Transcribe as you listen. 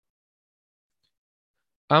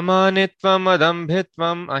अमानित्वम्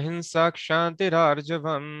अदम्भित्वम् अहिंसा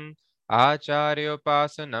क्षान्तिरार्जवम्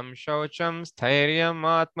आचार्योपासनं शौचं स्थैर्यम्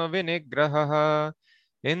आत्मविनिग्रहः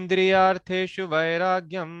इन्द्रियार्थेषु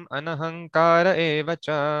वैराग्यम् अनहङ्कार एव च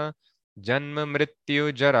जन्म मृत्यु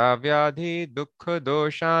जरा व्याधि दुःख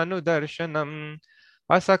दोषानुदर्शनम्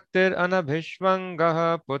असक्तिरनभिष्वङ्गः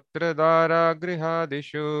पुत्रदारा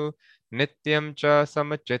गृहादिषु नित्यं च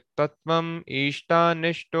समचित्तत्वम्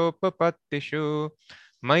इष्टानिष्टोपपत्तिषु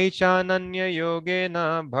मयि चानन्ययोगेन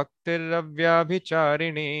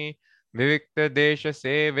भक्तिरव्याभिचारिणी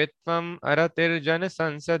विविक्तदेशसेवित्वम्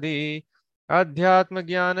अरतिर्जनसंसदि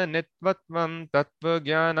अध्यात्मज्ञाननित्यत्वं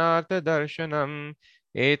तत्त्वज्ञानार्थदर्शनम्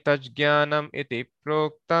एतज्ज्ञानम् इति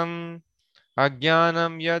प्रोक्तम्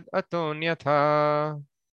अज्ञानं यद् अतोऽन्यथा.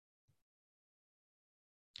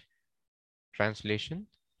 Translation: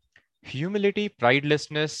 Humility,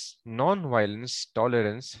 pridelessness, non-violence,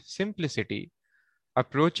 tolerance, simplicity,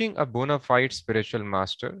 approaching a bona fide spiritual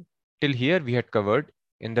master. Till here we had covered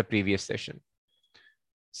in the previous session.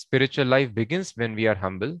 Spiritual life begins when we are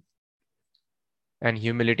humble, and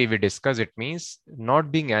humility we discuss, it means not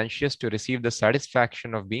being anxious to receive the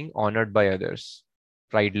satisfaction of being honored by others.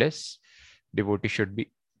 Prideless, devotee should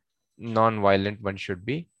be. Non-violent, one should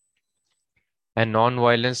be. And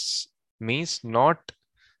non-violence means not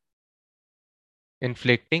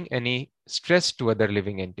inflicting any stress to other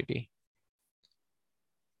living entity.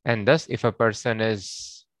 And thus, if a person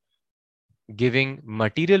is giving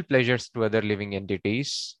material pleasures to other living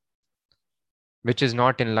entities, which is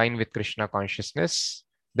not in line with Krishna consciousness,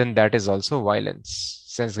 then that is also violence,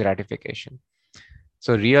 sense gratification.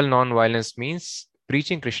 So real non-violence means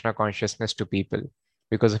preaching Krishna consciousness to people,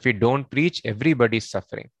 because if we don't preach, everybody is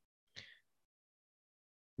suffering.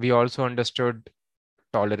 We also understood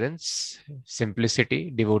tolerance, simplicity.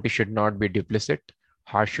 Devotee should not be duplicit.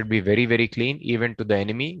 Heart should be very, very clean. Even to the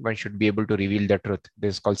enemy, one should be able to reveal the truth.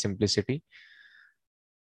 This is called simplicity.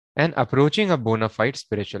 And approaching a bona fide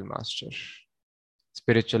spiritual master.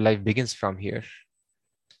 Spiritual life begins from here.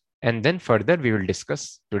 And then further we will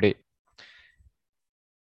discuss today.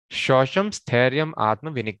 Shosham sthairyam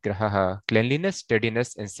atma vinigraha, cleanliness,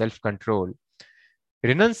 steadiness, and self-control.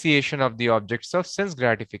 Renunciation of the objects of sense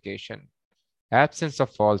gratification. Absence of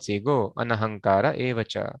false ego, anahankara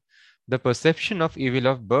evacha. The perception of evil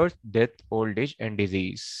of birth, death, old age, and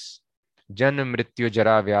disease. Janma mrityu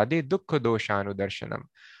jara vyadi dukkha doshanu darshanam.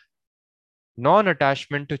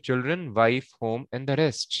 Non-attachment to children, wife, home, and the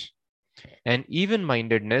rest. And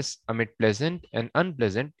even-mindedness amid pleasant and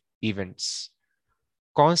unpleasant events.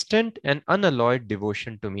 Constant and unalloyed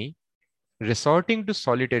devotion to me, resorting to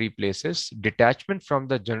solitary places, detachment from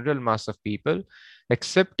the general mass of people,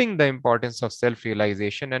 accepting the importance of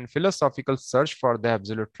self-realization and philosophical search for the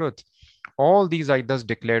absolute truth. All these I thus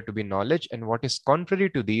declare to be knowledge, and what is contrary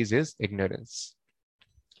to these is ignorance.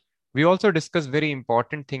 We also discussed very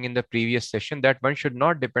important thing in the previous session, that one should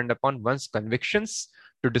not depend upon one's convictions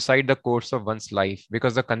to decide the course of one's life,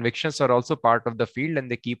 because the convictions are also part of the field and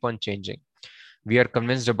they keep on changing. We are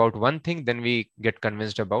convinced about one thing, then we get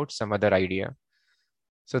convinced about some other idea.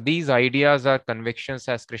 So these ideas are convictions,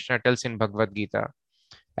 as Krishna tells in Bhagavad Gita.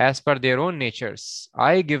 As per their own natures,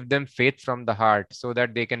 I give them faith from the heart so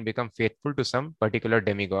that they can become faithful to some particular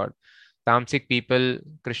demigod. Tamasic people,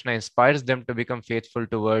 Krishna inspires them to become faithful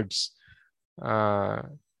towards uh,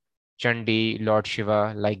 Chandi, Lord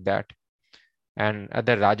Shiva, like that. And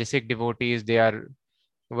other Rajasic devotees, they are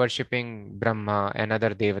worshipping Brahma and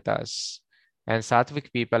other devatas. And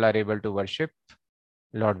Sattvic people are able to worship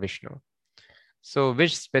Lord Vishnu. So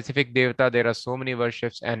which specific devata? There are so many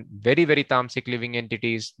worships, and very, very tamasic living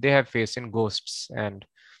entities, they have faith in ghosts and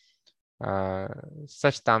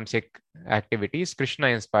such tamasic activities. Krishna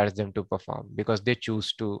inspires them to perform because they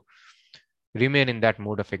choose to remain in that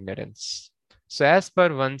mode of ignorance. So as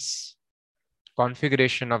per one's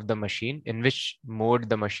configuration of the machine, in which mode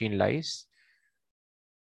the machine lies,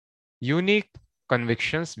 unique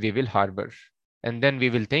convictions we will harbor. And then we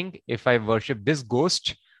will think, if I worship this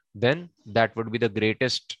ghost, then that would be the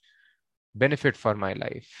greatest benefit for my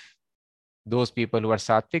life. Those people who are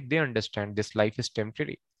sattvic, they understand this life is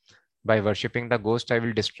temporary. By worshipping the ghost, I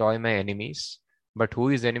will destroy my enemies. But who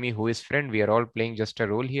is enemy, who is friend? We are all playing just a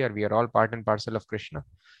role here. We are all part and parcel of Krishna.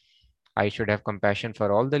 I should have compassion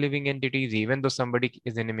for all the living entities, even though somebody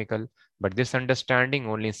is inimical. But this understanding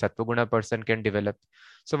only a Sattva-guna person can develop.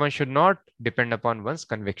 So one should not depend upon one's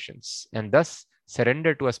convictions, and thus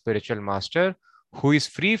surrender to a spiritual master who is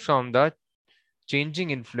free from the changing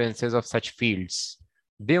influences of such fields.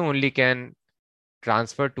 They only can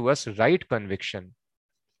transfer to us right conviction,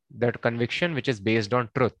 that conviction which is based on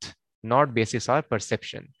truth, not basis our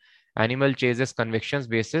perception. Animal chases convictions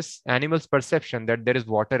basis animal's perception that there is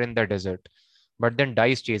water in the desert, but then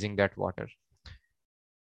dies chasing that water.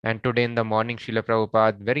 And today in the morning, Srila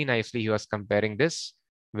Prabhupada, very nicely, he was comparing this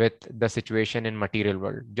with the situation in material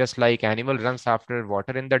world. Just like animal runs after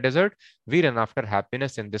water in the desert, we run after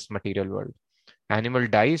happiness in this material world. Animal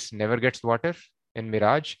dies, never gets water in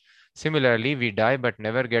mirage. Similarly, we die but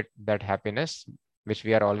never get that happiness which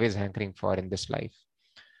we are always hankering for in this life.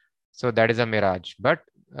 So that is a mirage. But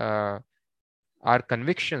our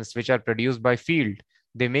convictions, which are produced by field,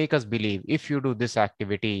 they make us believe if you do this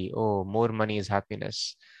activity, oh, more money is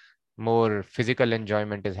happiness, more physical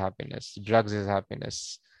enjoyment is happiness, drugs is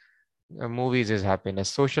happiness, movies is happiness,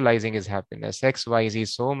 socializing is happiness, XYZ,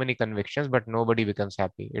 so many convictions, but nobody becomes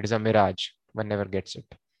happy. It is a mirage. One never gets it.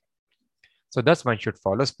 So thus one should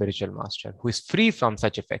follow spiritual master who is free from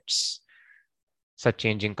such effects, such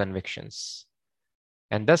changing convictions.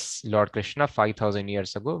 And thus Lord Krishna 5,000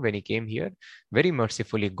 years ago when he came here, very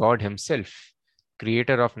mercifully God himself,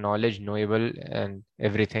 creator of knowledge, knowable and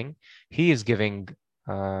everything, he is giving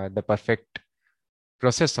the perfect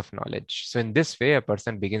process of knowledge. So in this way, a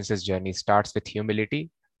person begins his journey, starts with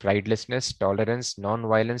humility, pridelessness, tolerance,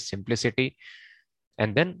 non-violence, simplicity,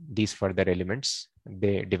 and then these further elements,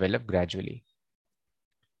 they develop gradually.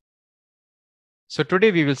 So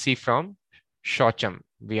today we will see from Shaucham.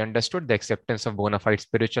 We understood the acceptance of bona fide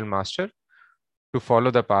spiritual master to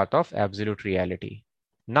follow the path of absolute reality.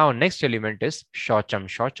 Now, next element is Shaucham.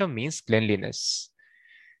 Shaucham means cleanliness.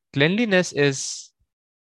 Cleanliness is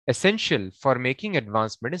essential for making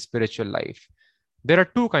advancement in spiritual life. There are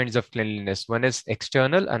two kinds of cleanliness. One is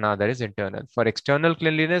external, another is internal. For external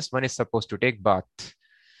cleanliness, one is supposed to take bath.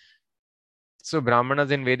 So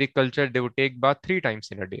Brahmanas in Vedic culture, they would take bath 3 times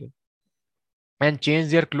in a day and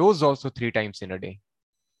change their clothes also 3 times in a day.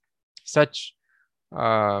 Such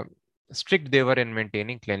strict they were in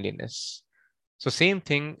maintaining cleanliness. So same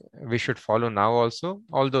thing we should follow now also,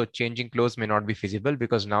 although changing clothes may not be feasible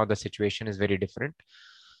because now the situation is very different.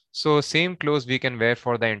 So same clothes we can wear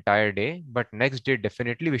for the entire day, but next day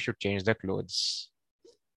definitely we should change the clothes.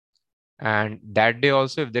 And that day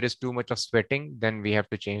also, if there is too much of sweating, then we have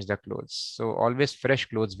to change the clothes. So always fresh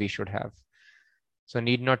clothes we should have. So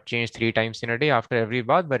need not change 3 times in a day after every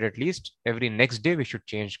bath, but at least every next day we should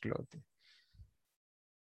change clothes.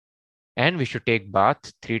 And we should take bath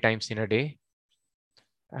 3 times in a day.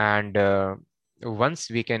 And once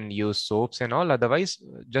we can use soaps and all, otherwise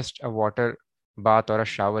just a water bath or a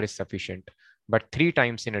shower is sufficient. But 3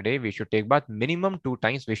 times in a day we should take bath. Minimum 2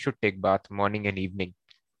 times we should take bath, morning and evening,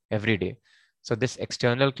 every day. So this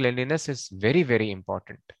external cleanliness is very, very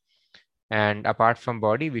important. And apart from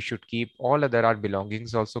body, we should keep all other our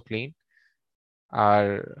belongings also clean.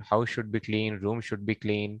 Our house should be clean, room should be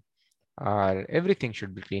clean, our everything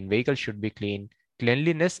should be clean, vehicle should be clean.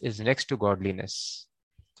 Cleanliness is next to godliness.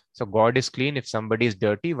 So God is clean. If somebody is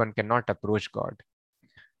dirty, one cannot approach God.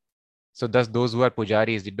 So thus those who are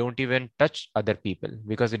pujaris, they don't even touch other people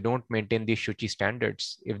because they don't maintain these shuchi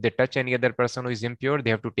standards. If they touch any other person who is impure, they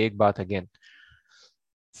have to take bath again.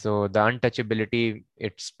 So the untouchability,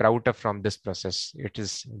 it's sprout up from this process. It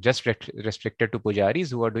is just restricted to pujaris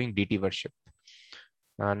who are doing deity worship.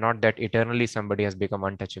 Not that eternally somebody has become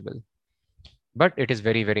untouchable. But it is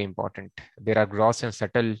very, very important. There are gross and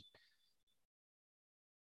subtle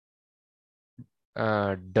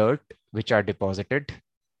dirt which are deposited,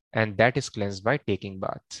 and that is cleansed by taking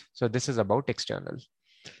bath. So this is about external.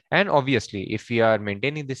 And obviously, if we are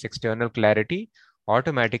maintaining this external clarity,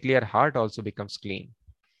 automatically our heart also becomes clean.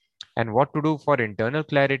 And what to do for internal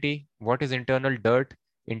clarity? What is internal dirt?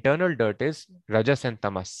 Internal dirt is rajas and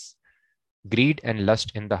tamas, greed and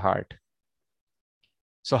lust in the heart.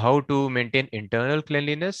 So how to maintain internal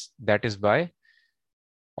cleanliness? That is by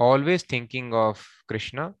always thinking of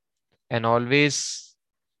Krishna and always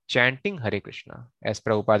chanting Hare Krishna. As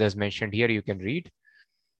Prabhupada has mentioned here, you can read.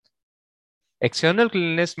 External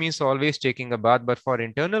cleanliness means always taking a bath, but for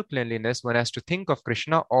internal cleanliness, one has to think of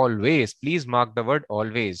Krishna always. Please mark the word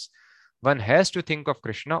always. One has to think of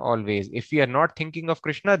Krishna always. If we are not thinking of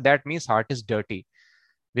Krishna, that means heart is dirty.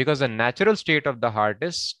 Because the natural state of the heart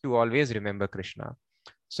is to always remember Krishna.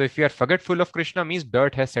 So if you are forgetful of Krishna, means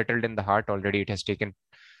dirt has settled in the heart already. It has taken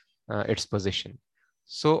its position.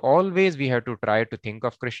 So always we have to try to think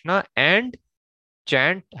of Krishna and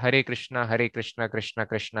chant Hare Krishna, Krishna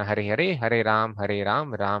Krishna, Hare Hare, Hare Ram,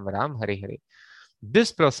 Ram Ram, Hare Hare.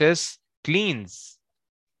 This process cleans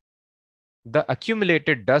the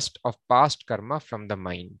accumulated dust of past karma from the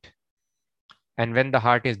mind. And when the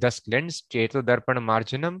heart is thus cleansed, Cheto Darpana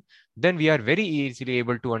Marjanam, then we are very easily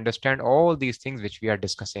able to understand all these things which we are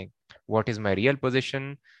discussing. What is my real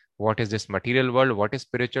position? What is this material world? What is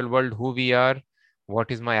spiritual world? Who we are?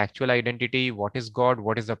 What is my actual identity? What is God?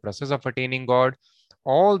 What is the process of attaining God?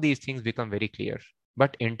 All these things become very clear.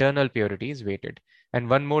 But internal purity is weighted. And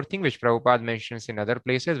one more thing which Prabhupada mentions in other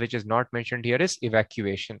places, which is not mentioned here, is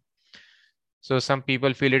evacuation. So some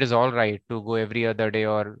people feel it is all right to go every other day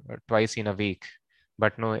or twice in a week.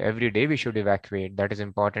 But no, every day we should evacuate. That is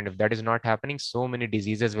important. If that is not happening, so many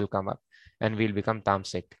diseases will come up and we'll become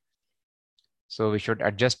tamasic. So we should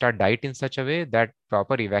adjust our diet in such a way that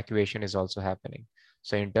proper evacuation is also happening.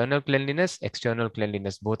 So internal cleanliness, external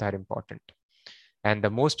cleanliness, both are important. And the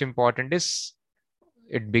most important is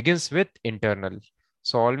it begins with internal.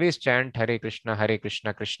 So always chant Hare Krishna,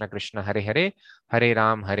 Krishna Krishna, Hare Hare, Hare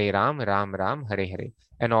Ram, Ram Ram, Hare Hare.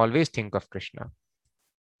 And always think of Krishna.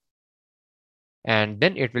 And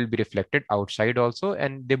then it will be reflected outside also,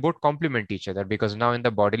 and they both complement each other, because now in the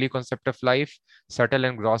bodily concept of life, subtle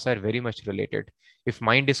and gross are very much related. If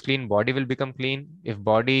mind is clean, body will become clean. If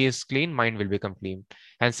body is clean, mind will become clean.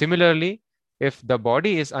 And similarly, if the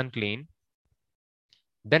body is unclean,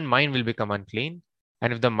 then mind will become unclean.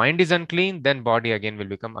 And if the mind is unclean, then body again will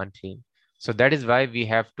become unclean. So that is why we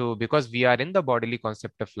have to, because we are in the bodily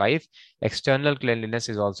concept of life, external cleanliness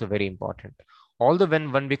is also very important. Although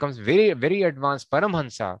when one becomes very, very advanced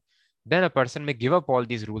Paramhansa, then a person may give up all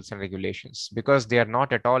these rules and regulations because they are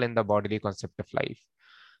not at all in the bodily concept of life.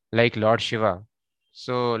 Like Lord Shiva.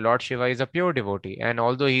 So Lord Shiva is a pure devotee, and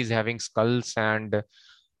although he's having skulls and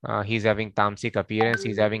he's having tamasic appearance,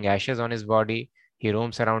 he's having ashes on his body, he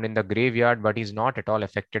roams around in the graveyard, but he's not at all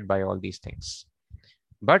affected by all these things.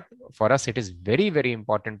 But for us, it is very, very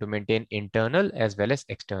important to maintain internal as well as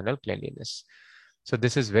external cleanliness. So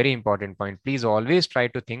this is very important point. Please always try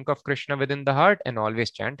to think of Krishna within the heart and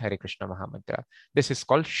always chant Hare Krishna Mahamantra. This is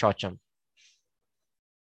called Shaucham.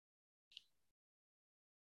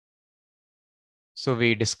 So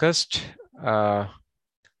we discussed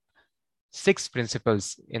 6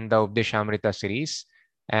 principles in the Updeshamrita series.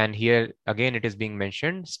 And here again, it is being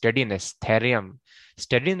mentioned steadiness, therium.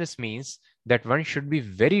 Steadiness means that one should be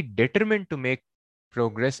very determined to make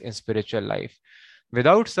progress in spiritual life.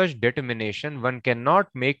 Without such determination, one cannot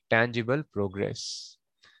make tangible progress.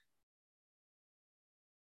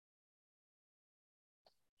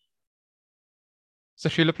 So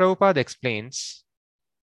Srila Prabhupada explains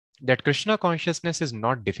that Krishna consciousness is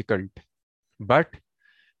not difficult, but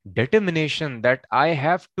determination that I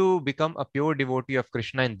have to become a pure devotee of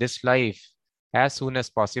Krishna in this life as soon as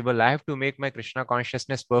possible. I have to make my Krishna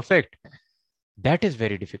consciousness perfect. That is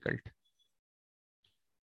very difficult.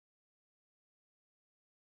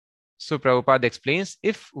 So Prabhupada explains,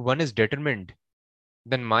 if one is determined,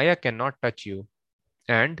 then Maya cannot touch you.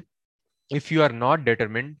 And if you are not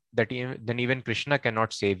determined, then even Krishna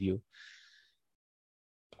cannot save you.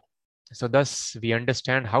 So thus we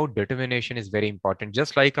understand how determination is very important.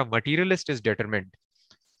 Just like a materialist is determined.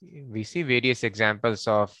 We see various examples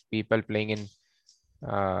of people playing in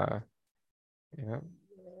uh, you know,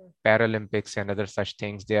 Paralympics and other such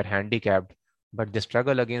things. They are handicapped, but they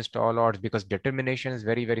struggle against all odds because determination is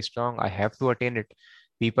very, very strong. I have to attain it.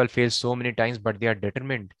 People fail so many times, but they are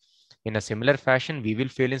determined. In a similar fashion, we will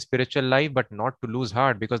fail in spiritual life, but not to lose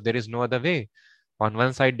heart, because there is no other way. On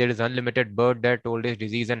one side, there is unlimited birth, death, old age,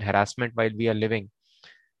 disease, and harassment while we are living.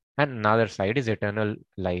 And another side is eternal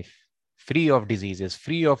life, free of diseases,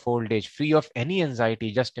 free of old age, free of any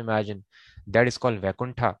anxiety. Just imagine. That is called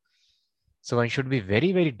Vaikuntha. So one should be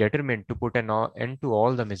very, very determined to put an end to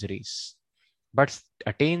all the miseries. But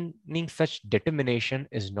attaining such determination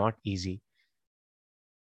is not easy.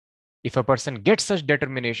 If a person gets such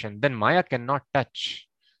determination, then Maya cannot touch.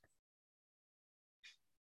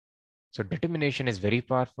 So determination is very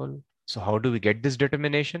powerful. So how do we get this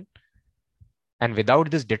determination? And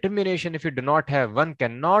without this determination, if you do not have, one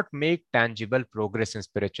cannot make tangible progress in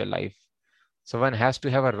spiritual life. So one has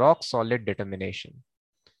to have a rock solid determination.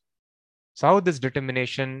 So how this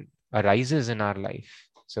determination arises in our life?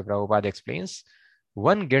 So Prabhupada explains,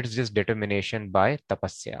 one gets this determination by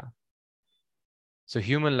tapasya. So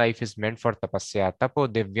human life is meant for tapasya. Tapo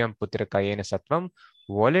divyam putra kayena sattvam,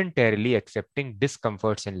 voluntarily accepting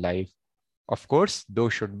discomforts in life. Of course,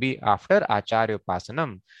 those should be after acharya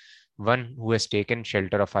upasanam. One who has taken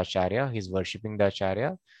shelter of acharya, he is worshipping the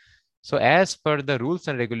acharya. So as per the rules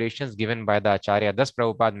and regulations given by the acharya, thus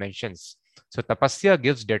Prabhupada mentions. So tapasya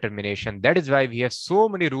gives determination. That is why we have so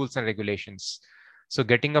many rules and regulations. So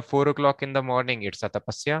getting up 4 o'clock in the morning, it's a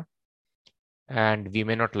tapasya. And we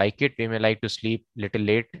may not like it. We may like to sleep little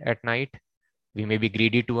late at night. We may be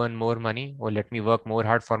greedy to earn more money, or let me work more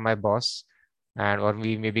hard for my boss. And or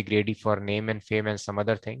we may be greedy for name and fame and some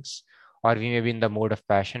other things. Or we may be in the mode of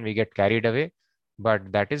passion. We get carried away.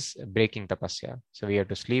 but that is breaking tapasya. So we have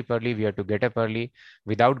to sleep early, we have to get up early.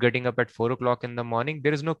 Without getting up at 4 o'clock in the morning,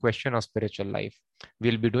 there is no question of spiritual life.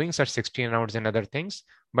 We'll be doing such 16 hours and other things,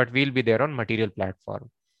 but we'll be there on material platform.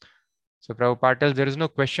 So Prabhupada tells there is no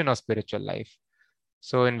question of spiritual life.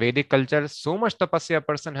 So in Vedic culture, so much tapasya a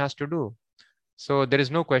person has to do. So there is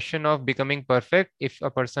no question of becoming perfect if a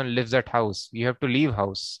person lives at house. You have to leave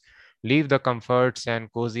house, leave the comforts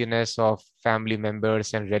and coziness of family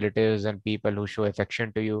members and relatives and people who show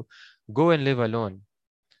affection to you. Go and live alone.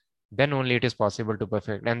 Then only it is possible to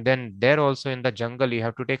perfect. And then there also in the jungle, you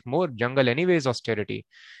have to take more jungle anyways austerity.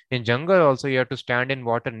 In jungle also you have to stand in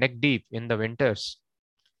water neck deep in the winters.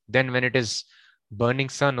 Then when it is burning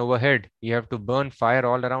sun overhead, you have to burn fire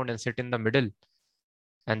all around and sit in the middle,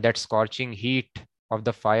 and that scorching heat of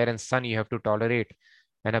the fire and sun you have to tolerate,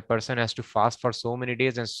 and a person has to fast for so many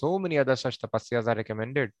days, and so many other such tapasyas are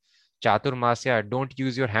recommended. Chaturmasya, don't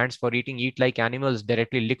use your hands for eating, eat like animals,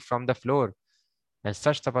 directly lick from the floor. And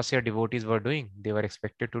such tapasya devotees were doing, they were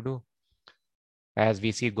expected to do. As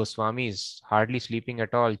we see Goswamis hardly sleeping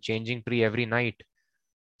at all, changing tree every night.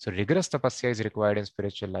 So rigorous tapasya is required in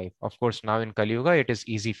spiritual life. Of course, now in Kali Yuga, it is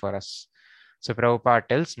easy for us. So Prabhupada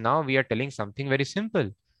tells, now we are telling something very simple.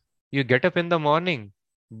 You get up in the morning,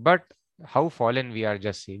 but how fallen we are,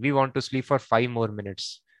 just see. We want to sleep for 5 more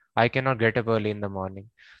minutes. I cannot get up early in the morning.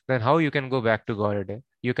 Then how you can go back to Godhead?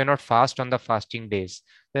 You cannot fast on the fasting days.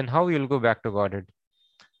 Then how you'll go back to Godhead?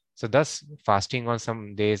 So thus fasting on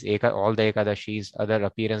some days, all the Ekadashis, other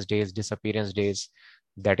appearance days, disappearance days,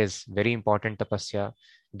 that is very important tapasya.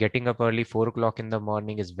 Getting up early 4 o'clock in the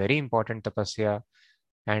morning is very important tapasya.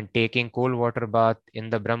 And taking cold water bath in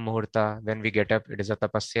the Brahm Muhurta when we get up, it is a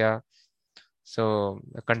tapasya. So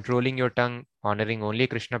controlling your tongue, honoring only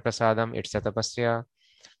Krishna Prasadam, it's a tapasya.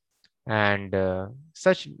 And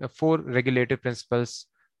such four regulative principles: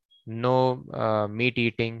 no meat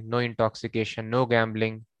eating, no intoxication, no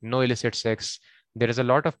gambling, no illicit sex. There is a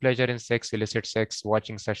lot of pleasure in sex, illicit sex,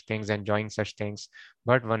 watching such things, enjoying such things,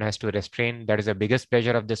 but one has to restrain. That is the biggest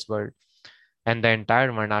pleasure of this world. And the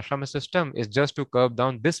entire Varnashrama system is just to curb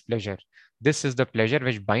down this pleasure. This is the pleasure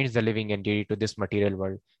which binds the living entity to this material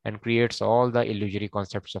world and creates all the illusory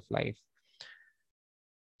concepts of life.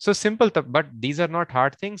 So simple, but these are not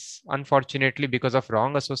hard things. Unfortunately, because of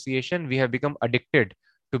wrong association, we have become addicted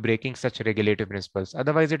to breaking such regulative principles.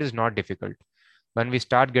 Otherwise, it is not difficult. When we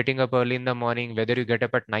start getting up early in the morning, whether you get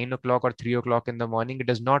up at 9 o'clock or 3 o'clock in the morning, it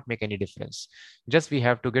does not make any difference. Just we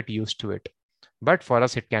have to get used to it. But for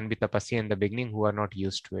us, it can be tapasya in the beginning who are not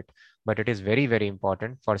used to it. But it is very, very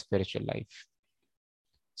important for spiritual life.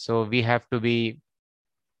 So we have to be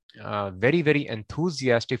very, very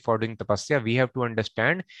enthusiastic for doing tapasya. We have to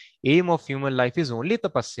understand aim of human life is only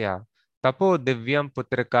tapasya. Tapo divyam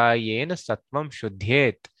putraka yena satvam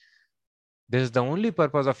shuddhyet. This is the only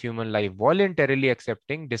purpose of human life, voluntarily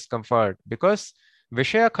accepting discomfort. Because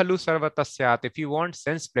Vishaya Khalu Sarvatasyat, if you want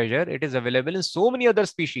sense pleasure, it is available in so many other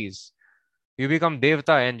species. You become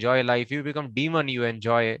Devta, enjoy life. You become demon, you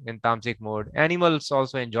enjoy in tamasic mode. Animals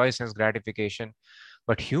also enjoy sense gratification.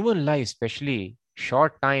 But human life, especially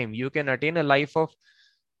short time, you can attain a life of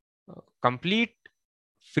complete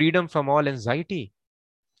freedom from all anxiety.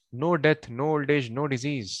 No death, no old age, no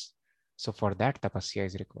disease. So for that, tapasya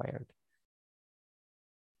is required.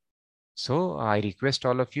 So I request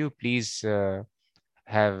all of you, please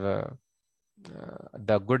have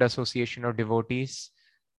the good association of devotees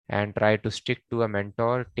and try to stick to a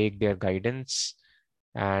mentor, take their guidance,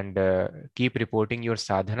 and keep reporting your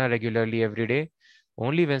sadhana regularly every day.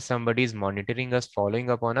 Only when somebody is monitoring us, following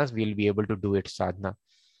up on us, we'll be able to do it sadhana.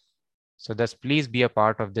 So thus, please be a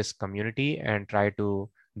part of this community and try to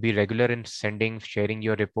be regular in sending, sharing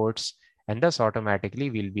your reports, and thus automatically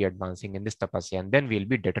we'll be advancing in this tapasya, and then we'll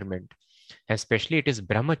be determined. Especially it is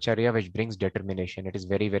brahmacharya which brings determination. It is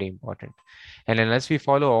very, very important. And unless we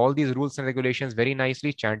follow all these rules and regulations very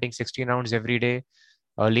nicely, chanting 16 rounds every day,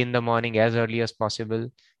 early in the morning, as early as possible,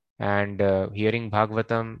 and hearing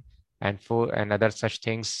Bhagavatam and other such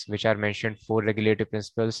things which are mentioned, four regulative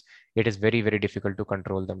principles, it is very, very difficult to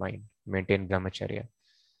control the mind, maintain brahmacharya.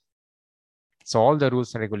 So all the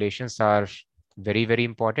rules and regulations are very, very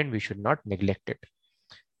important. We should not neglect it.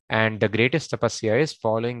 And the greatest tapasya is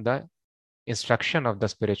following the instruction of the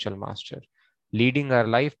spiritual master, leading our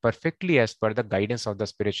life perfectly as per the guidance of the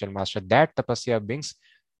spiritual master. That tapasya brings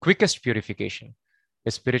quickest purification.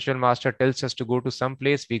 The spiritual master tells us to go to some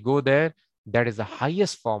place, we go there. That is the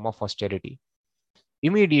highest form of austerity.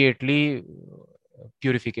 Immediately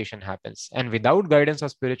purification happens. And without guidance of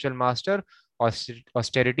spiritual master,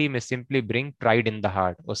 austerity may simply bring pride in the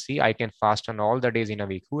heart. Oh, see, I can fast on all the days in a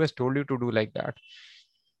week. Who has told you to do like that?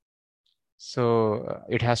 So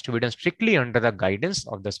it has to be done strictly under the guidance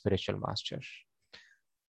of the spiritual master.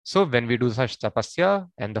 So when we do such tapasya,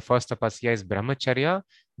 and the first tapasya is brahmacharya,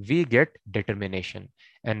 we get determination.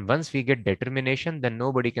 And once we get determination, then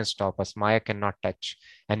nobody can stop us. Maya cannot touch.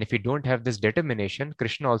 And if we don't have this determination,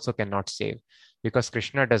 Krishna also cannot save, because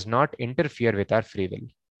Krishna does not interfere with our free will.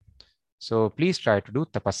 So please try to do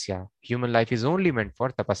tapasya. Human life is only meant for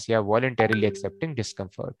tapasya, voluntarily accepting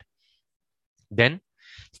discomfort. Then,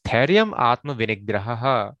 sthairyam atma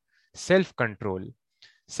vinigraha, self-control.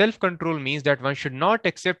 Self-control means that one should not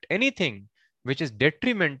accept anything which is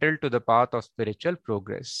detrimental to the path of spiritual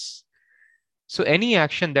progress. So any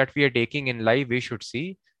action that we are taking in life, we should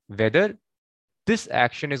see whether this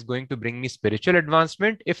action is going to bring me spiritual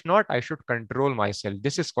advancement. If not, I should control myself.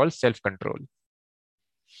 This is called self-control.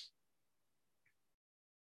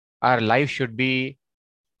 Our life should be,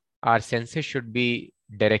 our senses should be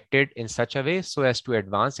directed in such a way so as to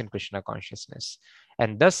advance in Krishna consciousness.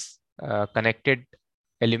 And thus, connected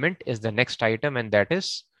element is the next item, and that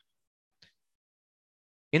is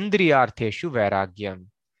Indriyartheshu Vairagyam.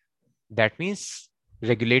 That means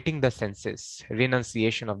regulating the senses,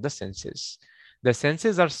 renunciation of the senses. The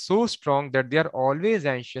senses are so strong that they are always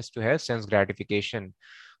anxious to have sense gratification.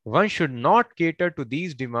 One should not cater to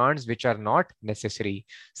these demands which are not necessary.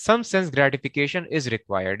 Some sense gratification is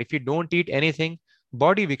required. If we don't eat anything,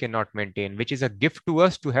 body we cannot maintain, which is a gift to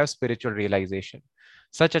us to have spiritual realization.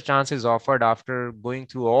 Such a chance is offered after going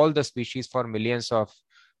through all the species for millions of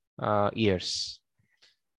years.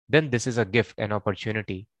 Then this is a gift, an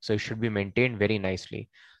opportunity. So it should be maintained very nicely.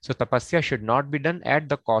 So tapasya should not be done at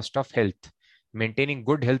the cost of health. Maintaining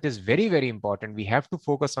good health is very, very important. We have to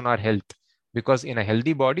focus on our health, because in a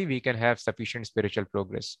healthy body, we can have sufficient spiritual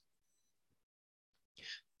progress.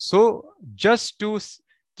 So just to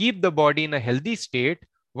keep the body in a healthy state,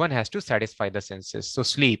 one has to satisfy the senses. So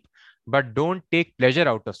sleep, but don't take pleasure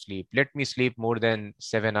out of sleep. Let me sleep more than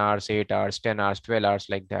 7 hours, 8 hours, 10 hours, 12 hours,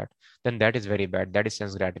 like that. Then that is very bad. That is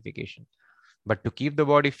sense gratification. But to keep the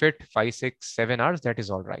body fit, 5, 6, 7 hours, that is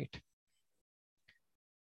all right.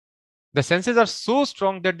 The senses are so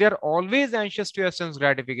strong that they are always anxious to have sense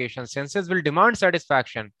gratification. Senses will demand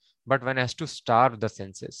satisfaction, but one has to starve the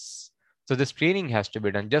senses. So this training has to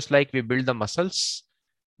be done. Just like we build the muscles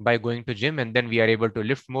by going to gym, and then we are able to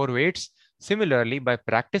lift more weights. Similarly, by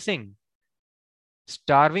practicing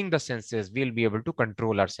starving the senses, we'll be able to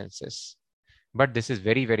control our senses. But this is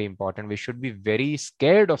very, very important. We should be very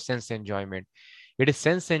scared of sense enjoyment. It is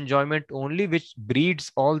sense enjoyment only which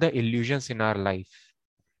breeds all the illusions in our life.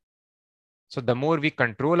 So the more we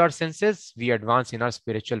control our senses, we advance in our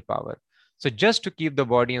spiritual power. So just to keep the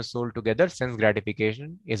body and soul together, sense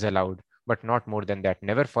gratification is allowed, but not more than that.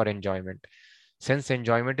 Never for enjoyment. Sense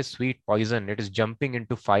enjoyment is sweet poison. It is jumping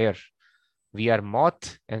into fire. We are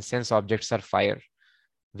moth and sense objects are fire.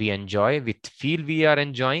 We enjoy, we feel we are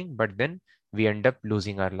enjoying, but then we end up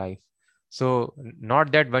losing our life. So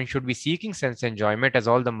not that one should be seeking sense enjoyment as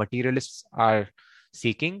all the materialists are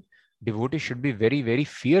seeking. Devotees should be very, very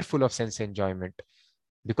fearful of sense enjoyment,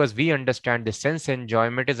 because we understand the sense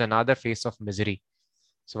enjoyment is another face of misery.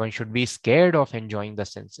 So one should be scared of enjoying the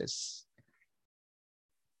senses.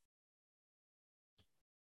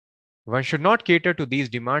 One should not cater to these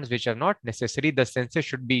demands which are not necessary. The senses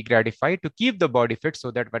should be gratified to keep the body fit so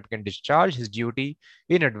that one can discharge his duty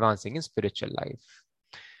in advancing in spiritual life.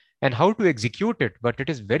 And how to execute it, but it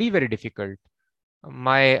is very, very difficult.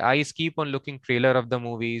 My eyes keep on looking trailer of the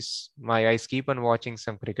movies. My eyes keep on watching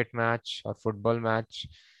some cricket match or football match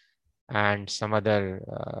and some other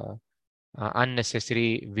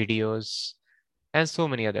unnecessary videos and so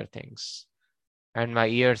many other things. And my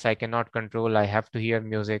ears I cannot control. I have to hear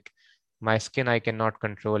music. My skin I cannot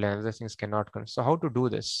control, and other things cannot control. So how to do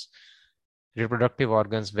this? Reproductive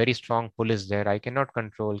organs, very strong pull is there. I cannot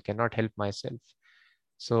control, cannot help myself.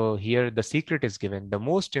 So here the secret is given. The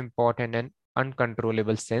most important and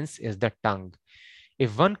uncontrollable sense is the tongue.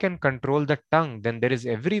 If one can control the tongue, then there is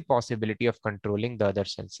every possibility of controlling the other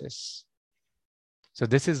senses. So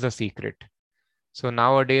this is the secret. So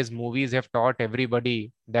nowadays movies have taught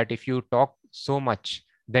everybody that if you talk so much,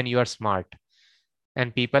 then you are smart.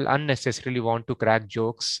 And people unnecessarily want to crack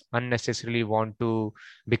jokes, unnecessarily want to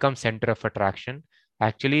become center of attraction.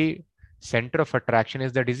 Actually, center of attraction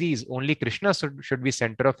is the disease. Only Krishna should be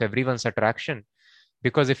center of everyone's attraction.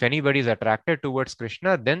 Because if anybody is attracted towards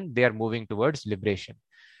Krishna, then they are moving towards liberation.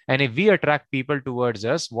 And if we attract people towards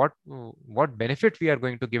us, what benefit we are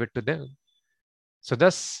going to give it to them? So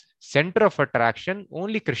thus, center of attraction,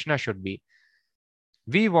 only Krishna should be.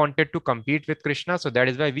 We wanted to compete with Krishna, so that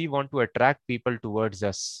is why we want to attract people towards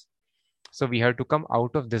us. So we have to come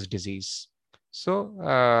out of this disease.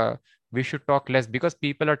 So We should talk less because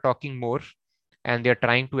people are talking more and they're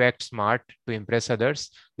trying to act smart to impress others.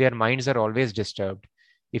 Their minds are always disturbed.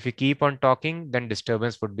 If we keep on talking, then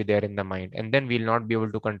disturbance would be there in the mind, and then we'll not be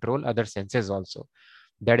able to control other senses also.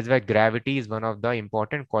 That is why gravity is one of the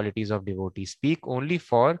important qualities of devotee. Speak only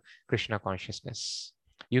for Krishna consciousness.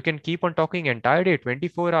 You can keep on talking entire day,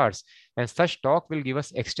 24 hours, and such talk will give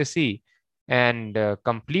us ecstasy and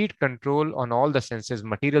complete control on all the senses.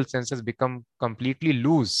 Material senses become completely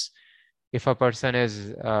loose if a person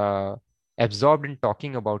is absorbed in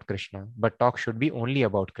talking about Krishna, but talk should be only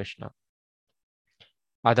about Krishna.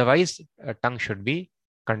 Otherwise, tongue should be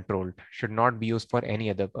controlled, should not be used for any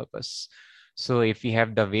other purpose. So if we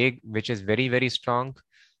have the Veg, which is very, very strong,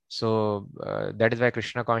 so that is why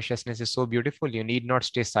Krishna consciousness is so beautiful. You need not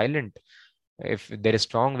stay silent. If there is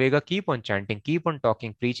strong Vega, keep on chanting, keep on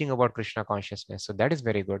talking, preaching about Krishna consciousness. So that is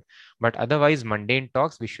very good. But otherwise, mundane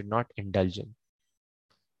talks we should not indulge in.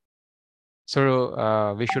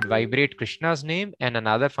 So we should vibrate Krishna's name, and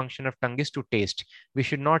another function of tongue is to taste. We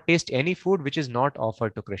should not taste any food which is not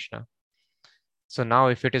offered to Krishna. So now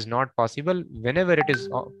if it is not possible, whenever it is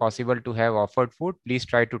possible to have offered food, please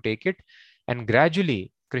try to take it. And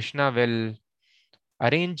gradually, Krishna will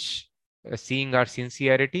arrange, seeing our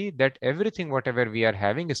sincerity, that everything, whatever we are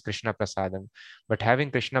having is Krishna Prasadam. But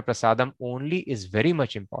having Krishna Prasadam only is very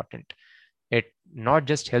much important. It not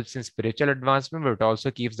just helps in spiritual advancement, but it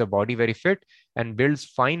also keeps the body very fit and builds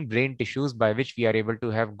fine brain tissues by which we are able to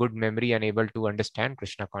have good memory and able to understand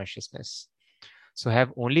Krishna consciousness. So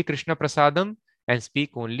have only Krishna Prasadam and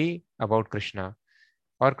speak only about Krishna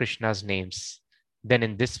or Krishna's names. Then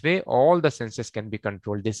in this way, all the senses can be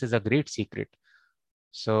controlled. This is a great secret.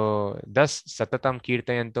 So thus Satatam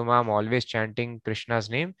Kirtayantumam, always chanting Krishna's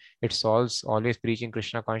name, it solves, always preaching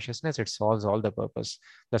Krishna consciousness, it solves all the purpose.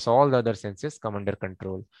 Thus all the other senses come under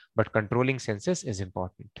control. But controlling senses is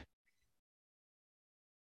important.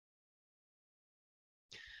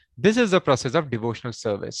 This is the process of devotional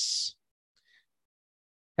service.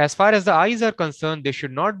 As far as the eyes are concerned, they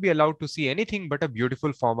should not be allowed to see anything but a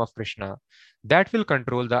beautiful form of Krishna. That will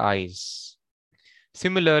control the eyes.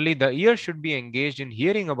 Similarly, the ear should be engaged in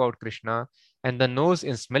hearing about Krishna and the nose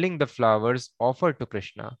in smelling the flowers offered to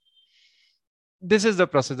Krishna. This is the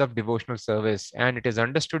process of devotional service, and it is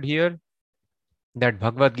understood here that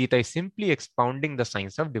Bhagavad Gita is simply expounding the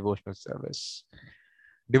science of devotional service.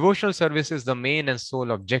 Devotional service is the main and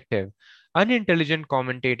sole objective. Unintelligent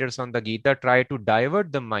commentators on the Gita try to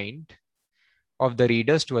divert the mind of the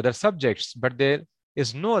readers to other subjects, but there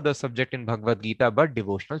is no other subject in Bhagavad Gita but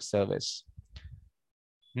devotional service.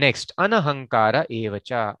 Next, anahankara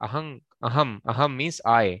evacha. Aham means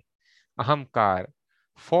I. Ahamkar,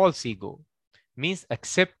 false ego, means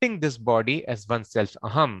accepting this body as oneself.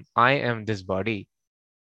 Aham, I am this body.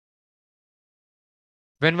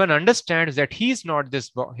 When one understands that he is not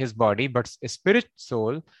his body, but a spirit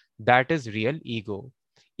soul, that is real ego.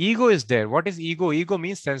 Ego is there. What is ego? Ego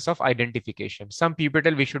means sense of identification. Some people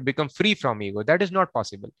tell we should become free from ego. That is not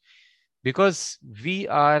possible because we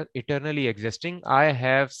are eternally existing. I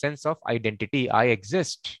have sense of identity. I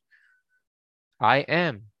exist. I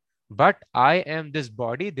am. But I am this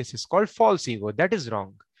body. This is called false ego. That is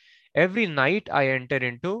wrong. Every night I enter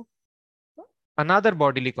into another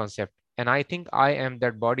bodily concept and I think I am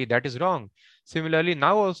that body. That is wrong. Similarly,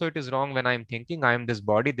 now also it is wrong when I'm thinking I am this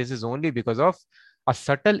body. This is only because of a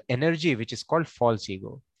subtle energy which is called false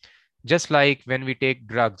ego. Just like when we take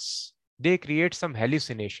drugs, they create some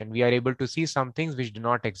hallucination. We are able to see some things which do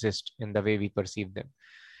not exist in the way we perceive them.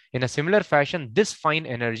 In a similar fashion, this fine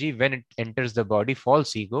energy, when it enters the body,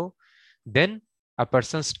 false ego, then a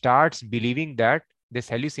person starts believing that this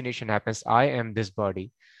hallucination happens. I am this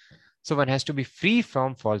body. So one has to be free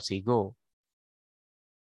from false ego.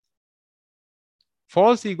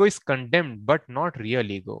 False ego is condemned, but not real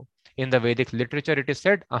ego. In the Vedic literature, it is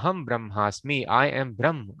said, Aham Brahmasmi, I am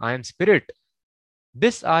Brahm, I am spirit.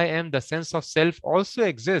 This I am, the sense of self, also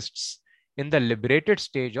exists in the liberated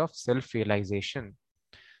stage of self-realization.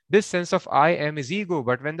 This sense of I am is ego,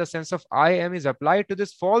 but when the sense of I am is applied to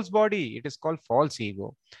this false body, it is called false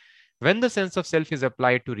ego. When the sense of self is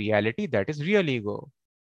applied to reality, that is real ego.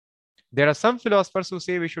 There are some philosophers who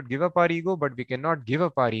say we should give up our ego, but we cannot give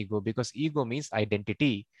up our ego because ego means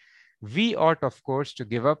identity. We ought, of course, to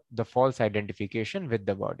give up the false identification with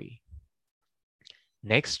the body.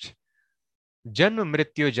 Next, Janma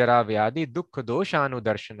Mrityu Jara Vyadi Dukkha Doshanu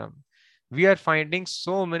Darshanam. We are finding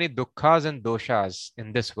so many dukkhas and doshas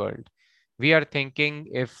in this world. We are thinking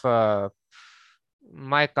if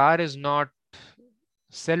my car is not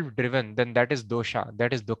self-driven, then that is dosha,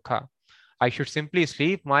 that is dukkha. I should simply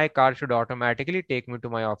sleep. My car should automatically take me to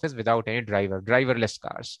my office without any driver, driverless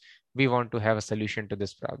cars. We want to have a solution to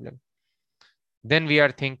this problem. Then we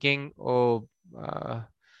are thinking, oh,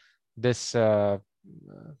 this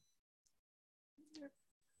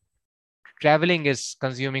traveling is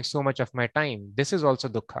consuming so much of my time. This is also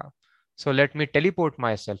dukkha. So let me teleport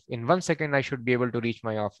myself. In 1 second, I should be able to reach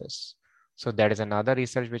my office. So that is another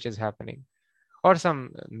research which is happening. Or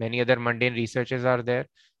some many other mundane researches are there.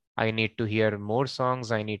 I need to hear more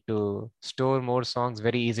songs. I need to store more songs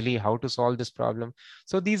very easily. How to solve this problem?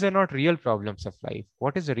 So these are not real problems of life.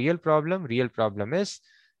 What is the real problem? Real problem is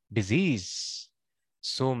disease.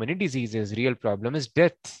 So many diseases. Real problem is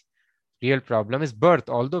death. Real problem is birth.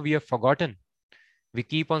 Although we have forgotten, we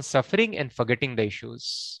keep on suffering and forgetting the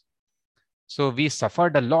issues. So we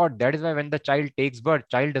suffered a lot. That is why when the child takes birth,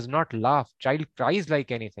 child does not laugh. Child cries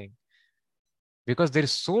like anything because there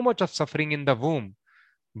is so much of suffering in the womb.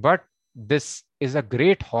 But this is a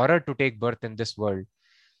great horror to take birth in this world.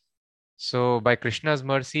 So by Krishna's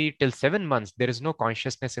mercy, till 7 months, there is no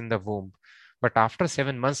consciousness in the womb. But after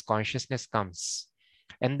 7 months, consciousness comes.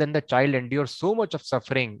 And then the child endures so much of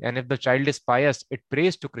suffering. And if the child is pious, it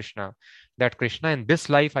prays to Krishna that Krishna, in this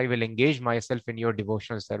life, I will engage myself in your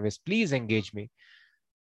devotional service. Please engage me.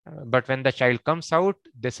 But when the child comes out,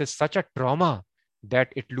 this is such a trauma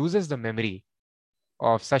that it loses the memory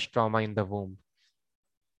of such trauma in the womb.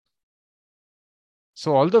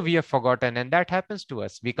 So although we have forgotten, and that happens to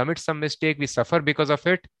us, we commit some mistake, we suffer because of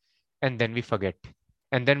it, and then we forget.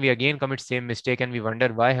 And then we again commit same mistake and we wonder,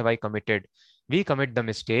 why have I committed? We commit the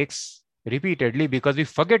mistakes repeatedly because we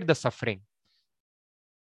forget the suffering.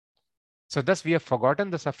 So thus we have forgotten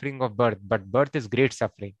the suffering of birth, but birth is great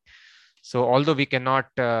suffering. So although we cannot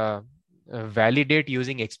validate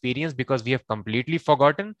using experience because we have completely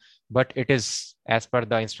forgotten, but it is, as per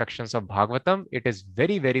the instructions of Bhagavatam, it is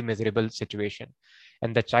very, very miserable situation.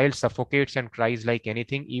 And the child suffocates and cries like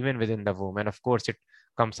anything, even within the womb. And of course, it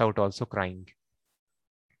comes out also crying.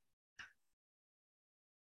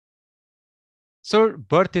 So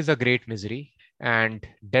birth is a great misery and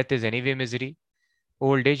death is anyway misery,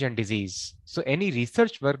 old age and disease. So any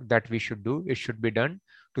research work that we should do, it should be done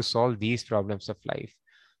to solve these problems of life.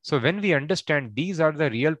 So when we understand these are the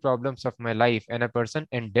real problems of my life and a person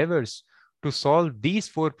endeavors to solve these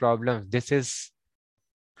four problems, this is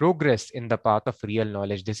progress in the path of real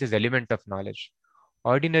knowledge. This is element of knowledge.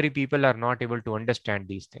 Ordinary people are not able to understand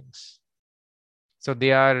these things. So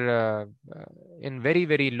they are in very,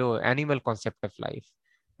 very low animal concept of life.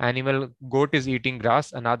 Animal goat is eating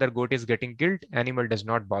grass, another goat is getting killed, animal does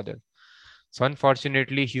not bother. So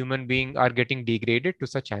unfortunately, human beings are getting degraded to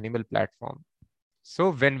such animal platform.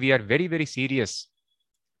 So when we are very, very serious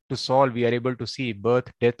to solve, we are able to see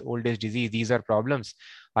birth, death, old age, disease. These are problems.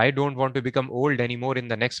 I don't want to become old anymore in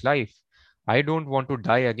the next life. I don't want to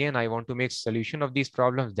die again. I want to make solution of these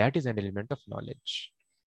problems. That is an element of knowledge.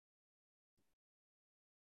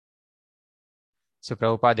 So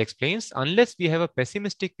Prabhupada explains, unless we have a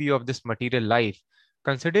pessimistic view of this material life,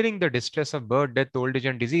 considering the distress of birth, death, old age,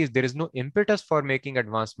 and disease, there is no impetus for making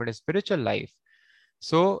advancement in spiritual life.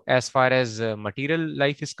 So as far as material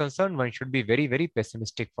life is concerned, one should be very, very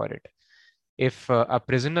pessimistic for it. If a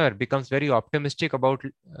prisoner becomes very optimistic about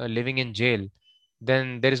living in jail,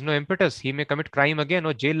 then there is no impetus. He may commit crime again.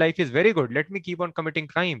 Oh, jail life is very good. Let me keep on committing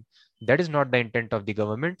crime. That is not the intent of the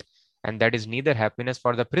government, and that is neither happiness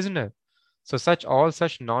for the prisoner. So all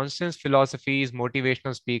such nonsense philosophies,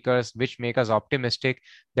 motivational speakers, which make us optimistic,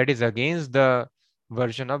 that is against the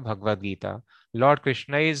version of Bhagavad Gita. Lord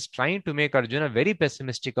Krishna is trying to make Arjuna very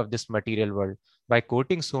pessimistic of this material world by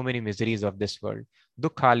quoting so many miseries of this world.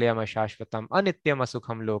 Dukkhalayam ashashvatam anityam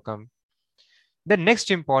asukham lokam. The next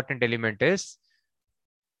important element is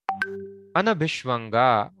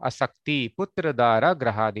anabhishvanga asakti putradara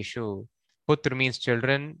grahadishu. Putra means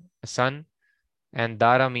children, son, and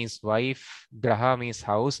Dara means wife, Graha means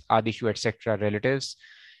house, Adishu, etc., relatives.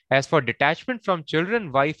 As for detachment from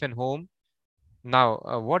children, wife, and home, now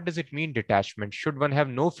what does it mean, detachment? Should one have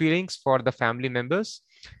no feelings for the family members?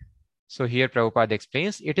 So here Prabhupada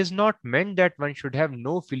explains, it is not meant that one should have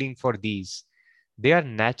no feeling for these. They are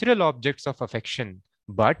natural objects of affection.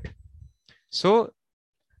 But so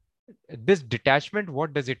this detachment,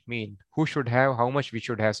 what does it mean? Who should have, how much we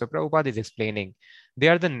should have? So Prabhupada is explaining. They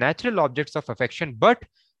are the natural objects of affection, but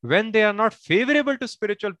when they are not favorable to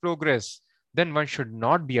spiritual progress, then one should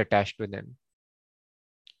not be attached to them.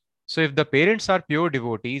 So if the parents are pure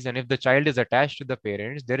devotees and if the child is attached to the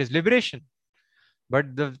parents, there is liberation.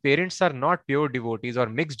 But the parents are not pure devotees or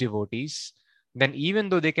mixed devotees, then even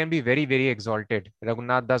though they can be very, very exalted,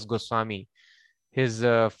 Raghunath Das Goswami, his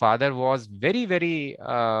father was very, very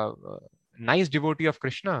nice devotee of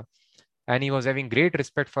Krishna, and he was having great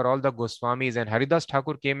respect for all the Goswamis, and Haridas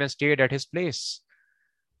Thakur came and stayed at his place.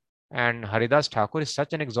 And Haridas Thakur is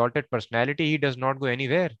such an exalted personality, he does not go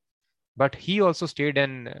anywhere. But he also stayed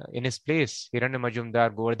in his place, Hiranya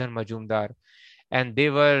Majumdar, Govardhan Majumdar, and they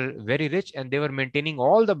were very rich and they were maintaining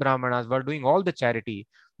all the Brahmanas, were doing all the charity.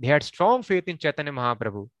 They had strong faith in Chaitanya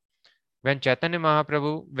Mahaprabhu. When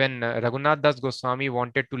Raghunath Das Goswami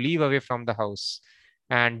wanted to leave away from the house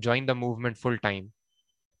and join the movement full time.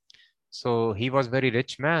 So he was very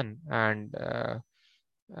rich man, and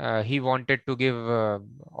he wanted to give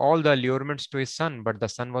all the allurements to his son, but the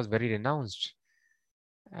son was very renounced,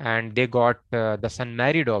 and they got the son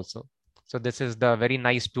married also. So this is the very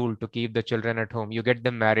nice tool to keep the children at home. You get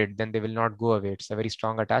them married, then they will not go away. It's a very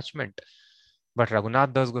strong attachment. But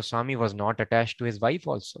Raghunath Das Goswami was not attached to his wife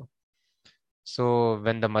also. So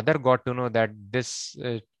when the mother got to know that this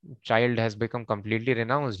child has become completely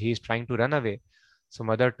renounced, he is trying to run away. So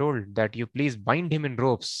mother told that you please bind him in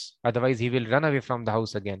ropes, otherwise he will run away from the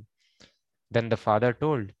house again. Then the father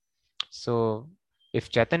told, so if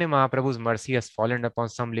Chaitanya Mahaprabhu's mercy has fallen upon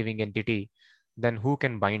some living entity, then who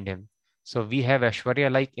can bind him? So we have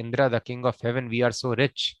Aishwarya like Indra, the king of heaven. We are so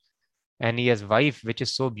rich, and he has wife which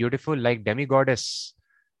is so beautiful like demigoddess.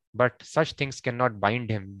 But such things cannot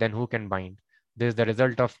bind him. Then who can bind? This is the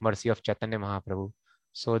result of mercy of Chaitanya Mahaprabhu.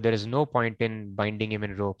 So there is no point in binding him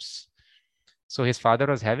in ropes. So his father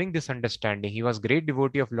was having this understanding. He was great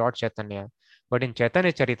devotee of Lord Chaitanya. But in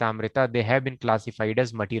Chaitanya Charitamrita, they have been classified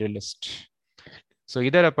as materialist. So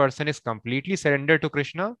either a person is completely surrendered to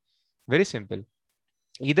Krishna, very simple.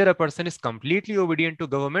 Either a person is completely obedient to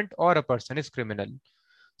government or a person is criminal.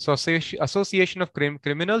 So association of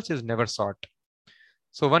criminals is never sought.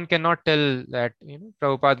 So one cannot tell that,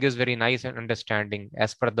 Prabhupada gives very nice understanding.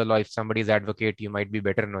 As per the law, if somebody is advocate, you might be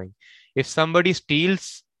better knowing. If somebody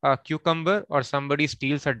steals a cucumber or somebody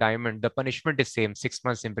steals a diamond, the punishment is same, 6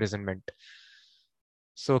 months imprisonment.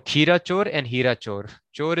 So Khira Chor and Hira Chor.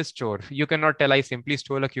 Chor is chor. You cannot tell I simply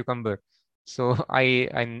stole a cucumber, so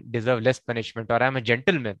I deserve less punishment, or I'm a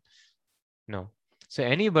gentleman. No. So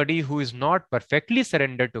anybody who is not perfectly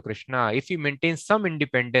surrendered to Krishna, if he maintains some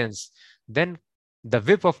independence, then the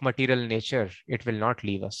whip of material nature, it will not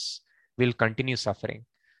leave us. We'll continue suffering.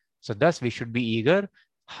 So thus we should be eager.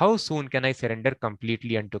 How soon can I surrender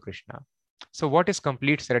completely unto Krishna? So what is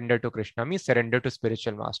complete surrender to Krishna? Means surrender to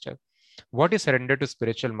spiritual master. What is surrender to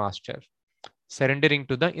spiritual master? Surrendering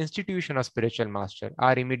to the institution of spiritual master,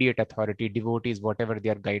 our immediate authority, devotees, whatever they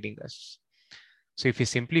are guiding us. So if we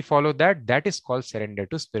simply follow that, that is called surrender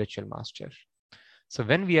to spiritual master. So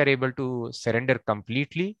when we are able to surrender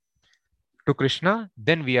completely to Krishna,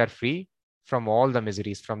 then we are free from all the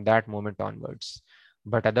miseries from that moment onwards.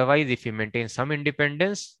 But otherwise, if we maintain some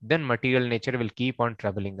independence, then material nature will keep on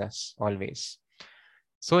troubling us always.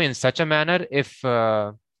 So in such a manner, if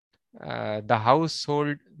the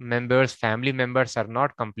household members, family members are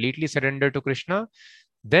not completely surrendered to Krishna,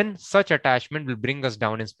 then such attachment will bring us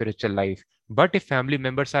down in spiritual life. But if family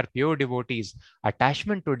members are pure devotees,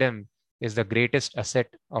 attachment to them is the greatest asset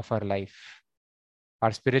of our life.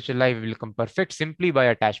 Our spiritual life will become perfect simply by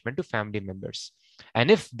attachment to family members. And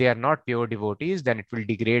if they are not pure devotees, then it will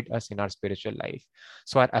degrade us in our spiritual life.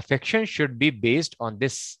 So our affection should be based on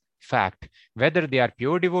this fact, whether they are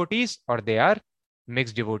pure devotees or they are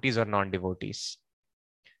mixed devotees or non-devotees.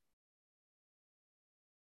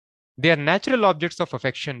 They are natural objects of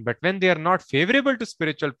affection, but when they are not favorable to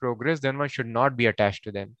spiritual progress, then one should not be attached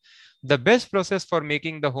to them. The best process for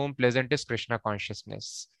making the home pleasant is Krishna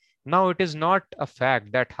consciousness. Now, it is not a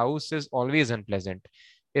fact that house is always unpleasant.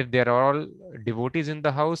 If there are all devotees in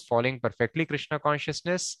the house following perfectly Krishna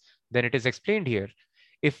consciousness, then it is explained here.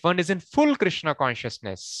 If one is in full Krishna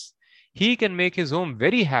consciousness, he can make his home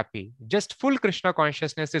very happy. Just full Krishna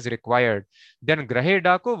consciousness is required. Then grahe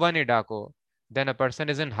dako, vane dako. Then a person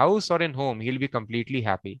is in house or in home, he'll be completely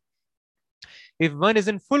happy. If one is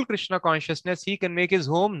in full Krishna consciousness, he can make his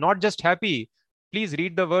home not just happy. Please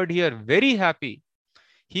read the word here, very happy.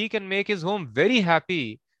 He can make his home very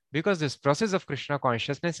happy because this process of Krishna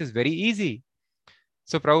consciousness is very easy.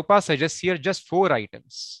 So Prabhupada suggests here just 4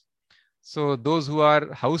 items. So those who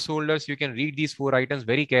are householders, you can read these 4 items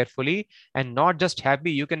very carefully, and not just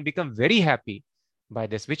happy, you can become very happy by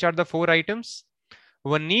this. Which are the 4 items?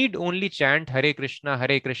 One need only chant Hare Krishna,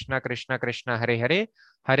 Krishna Krishna, Hare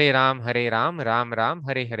Hare, Ram, Ram Ram,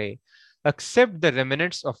 Hare Hare. Accept the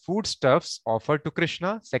remnants of foodstuffs offered to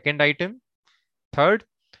Krishna. Second item. Third,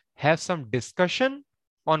 have some discussion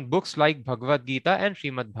on books like Bhagavad Gita and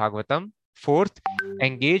Srimad Bhagavatam. Fourth,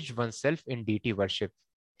 engage oneself in deity worship.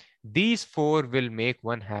 These 4 will make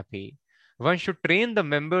one happy. One should train the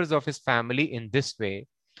members of his family in this way.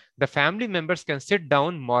 The family members can sit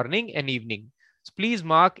down morning and evening. So please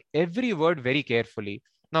mark every word very carefully.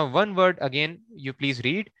 Now, one word again, you please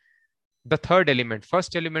read. The third element.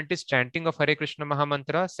 First element is chanting of Hare Krishna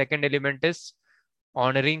Mahamantra. Second element is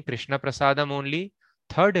honoring Krishna Prasadam only.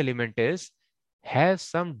 Third element is have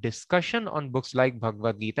some discussion on books like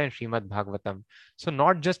Bhagavad Gita and Srimad Bhagavatam. So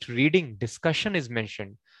not just reading, discussion is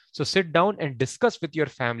mentioned. So sit down and discuss with your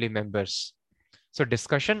family members. So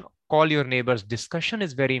discussion, call your neighbors. Discussion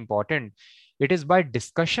is very important. It is by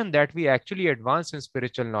discussion that we actually advance in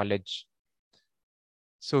spiritual knowledge.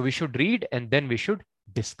 So we should read and then we should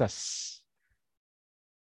discuss.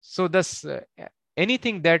 So thus,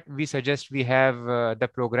 anything that we suggest, we have the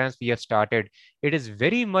programs we have started, it is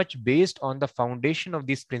very much based on the foundation of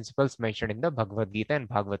these principles mentioned in the Bhagavad Gita and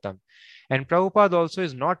Bhagavatam. And Prabhupada also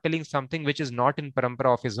is not telling something which is not in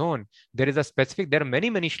parampara of his own. There is a specific, there are many,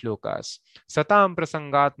 many shlokas. Satam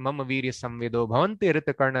prasangat mama virya samvedo bhavanti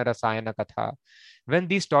ritakarna rasayana katha. When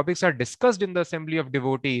these topics are discussed in the assembly of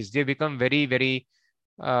devotees, they become very, very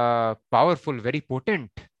powerful, very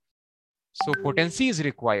potent. So potency is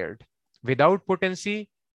required. Without potency,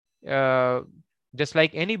 uh, just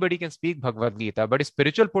like anybody can speak Bhagavad Gita, but if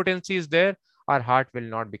spiritual potency is there, our heart will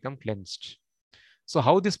not become cleansed. So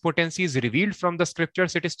how this potency is revealed from the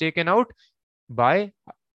scriptures, it is taken out by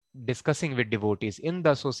discussing with devotees, in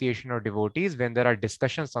the association of devotees, when there are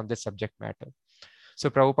discussions on this subject matter.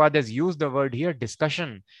 So Prabhupada has used the word here,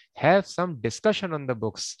 discussion. Have some discussion on the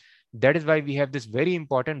books. That is why we have this very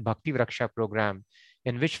important Bhakti Vraksha program,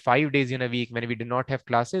 in which 5 days in a week, when we do not have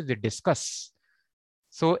classes, we discuss.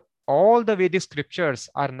 So all the Vedic scriptures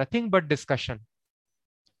are nothing but discussion.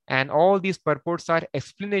 And all these purports are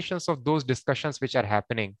explanations of those discussions which are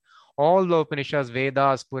happening. All the Upanishads,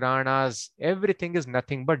 Vedas, Puranas, everything is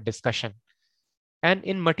nothing but discussion. And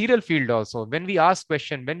in material field also, when we ask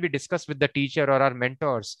question, when we discuss with the teacher or our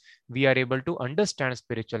mentors, we are able to understand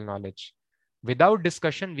spiritual knowledge. Without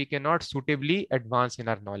discussion, we cannot suitably advance in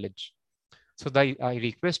our knowledge. So I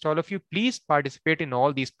request all of you, please participate in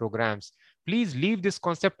all these programs. Please leave this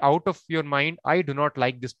concept out of your mind. I do not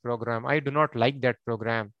like this program. I do not like that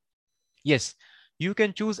program. Yes, you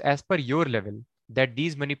can choose as per your level that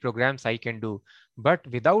these many programs I can do, but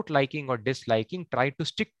without liking or disliking, try to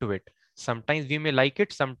stick to it. Sometimes we may like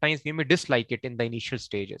it, sometimes we may dislike it in the initial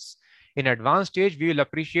stages. In advanced stage, we will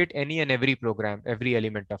appreciate any and every program, every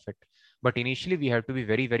element of it. But initially, we have to be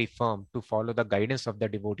very, very firm to follow the guidance of the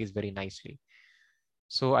devotees very nicely.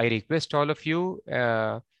 So I request all of you,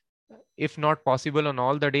 if not possible on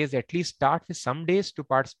all the days, at least start with some days to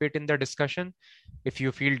participate in the discussion. If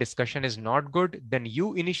you feel discussion is not good, then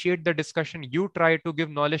you initiate the discussion. You try to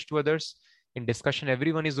give knowledge to others. In discussion,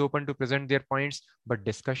 everyone is open to present their points, but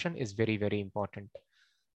discussion is very, very important.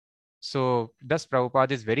 So thus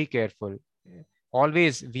Prabhupada is very careful.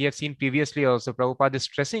 Always, we have seen previously also, Prabhupada is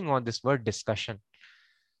stressing on this word discussion.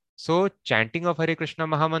 So chanting of Hare Krishna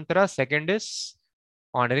Mahamantra, second is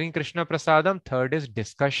honoring Krishna Prasadam, third is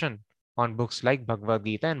discussion on books like Bhagavad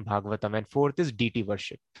Gita and Bhagavatam, and fourth is deity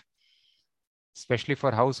worship. Especially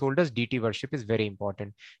for householders, deity worship is very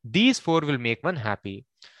important. These four will make one happy.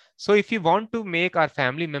 So if you want to make our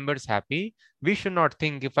family members happy, we should not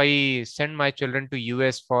think if I send my children to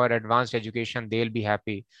US for advanced education, they'll be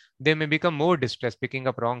happy. They may become more distressed, picking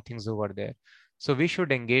up wrong things over there. So we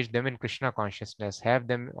should engage them in Krishna consciousness, have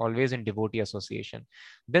them always in devotee association.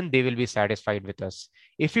 Then they will be satisfied with us.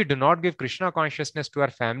 If we do not give Krishna consciousness to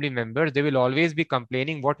our family members, they will always be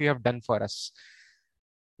complaining what you have done for us.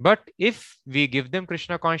 But if we give them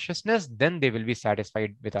Krishna consciousness, then they will be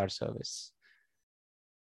satisfied with our service.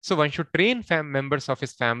 So one should train members of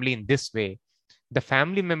his family in this way. The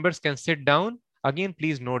family members can sit down. Again,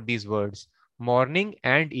 please note these words, morning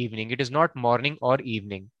and evening. It is not morning or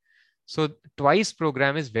evening. So twice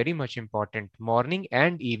program is very much important, morning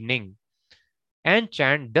and evening. And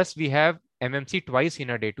chant, thus we have MMC twice in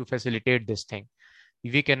a day to facilitate this thing.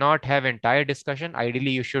 We cannot have entire discussion.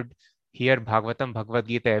 Ideally, you should hear Bhagavatam, Bhagavad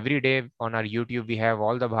Gita every day. On our YouTube, we have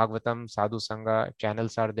all the Bhagavatam, Sadhu Sangha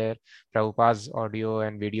channels are there. Prabhupada's audio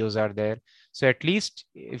and videos are there. So at least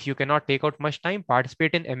if you cannot take out much time,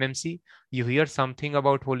 participate in MMC. You hear something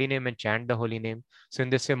about holy name and chant the holy name. So in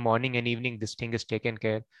this way, morning and evening, this thing is taken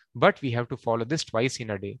care. But we have to follow this twice in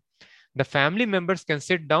a day. The family members can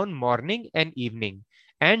sit down morning and evening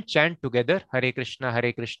and chant together Hare Krishna,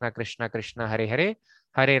 Krishna Krishna, Hare Hare,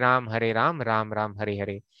 Hare Ram, Ram Ram, Hare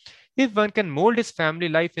Hare. If one can mold his family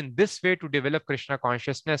life in this way to develop Krishna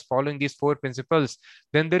consciousness following these four principles,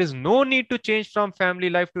 then there is no need to change from family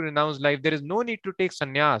life to renounced life. There is no need to take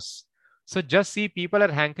sannyas. So just see, people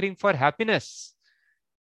are hankering for happiness.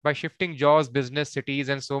 by shifting jobs, business, cities,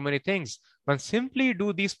 and so many things. One simply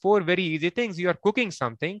do these four very easy things. You are cooking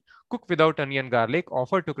something, cook without onion garlic,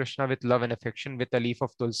 offer to Krishna with love and affection with a leaf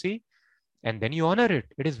of tulsi, and then you honor it.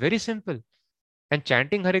 It is very simple. And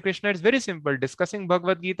chanting Hare Krishna is very simple. Discussing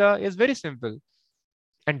Bhagavad Gita is very simple.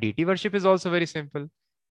 And deity worship is also very simple.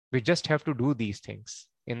 We just have to do these things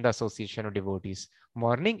in the association of devotees,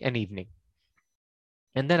 morning and evening.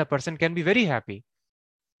 And then a person can be very happy.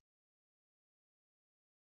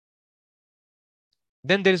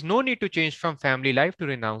 Then there is no need to change from family life to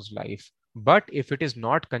renounced life. But if it is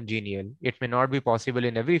not congenial, it may not be possible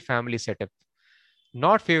in every family setup,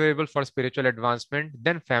 not favorable for spiritual advancement,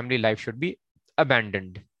 then family life should be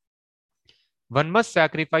abandoned. One must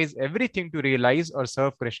sacrifice everything to realize or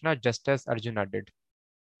serve Krishna just as Arjuna did.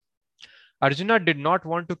 Arjuna did not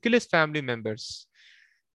want to kill his family members.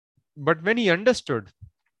 But when he understood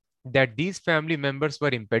that these family members were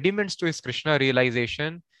impediments to his Krishna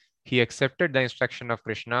realization, he accepted the instruction of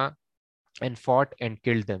Krishna and fought and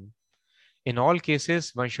killed them. In all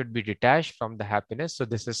cases, one should be detached from the happiness. So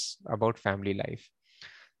this is about family life.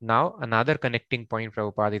 Now, another connecting point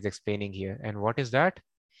Prabhupada is explaining here. And what is that?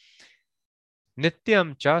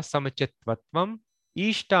 Nityam cha samachitvatvam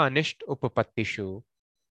ishtanisht upapattishu.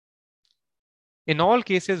 In all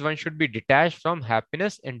cases, one should be detached from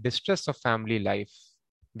happiness and distress of family life.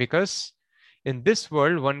 Because in this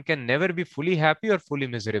world, one can never be fully happy or fully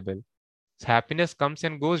miserable. Happiness comes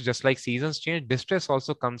and goes just like seasons change. Distress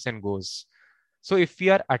also comes and goes. So if we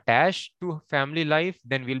are attached to family life,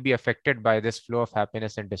 then we'll be affected by this flow of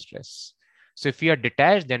happiness and distress. So if we are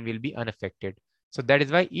detached, then we'll be unaffected. So that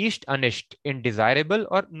is why isht anisht, in desirable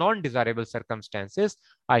or non-desirable circumstances,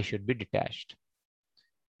 I should be detached.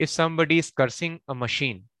 If somebody is cursing a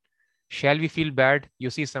machine, shall we feel bad? You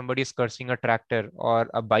see somebody is cursing a tractor or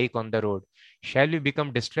a bike on the road. Shall we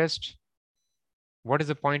become distressed? What is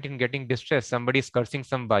the point in getting distressed? Somebody is cursing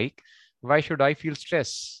some bike. Why should I feel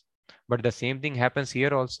stress? But the same thing happens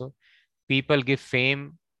here also. People give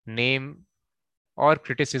fame, name, or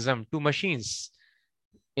criticism to machines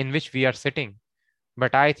in which we are sitting.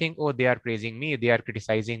 But I think, oh, they are praising me, they are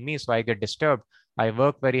criticizing me, so I get disturbed. I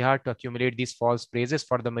work very hard to accumulate these false praises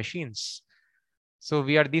for the machines. So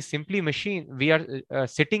we are these simply machine. We are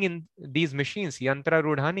sitting in these machines, yantra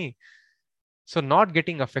rudhani. So not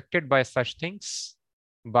getting affected by such things,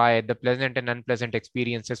 by the pleasant and unpleasant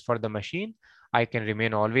experiences for the machine, I can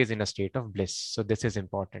remain always in a state of bliss. So this is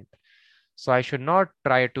important. So I should not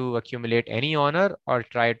try to accumulate any honor or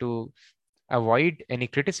try to avoid any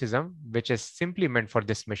criticism, which is simply meant for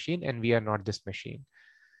this machine, and we are not this machine.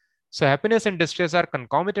 So happiness and distress are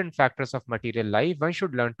concomitant factors of material life. One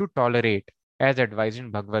should learn to tolerate, as advised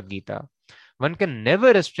in Bhagavad Gita. One can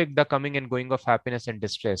never restrict the coming and going of happiness and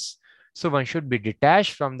distress. So one should be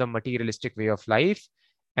detached from the materialistic way of life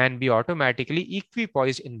and be automatically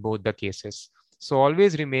equipoised in both the cases. So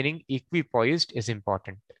always remaining equipoised is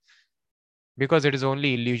important because it is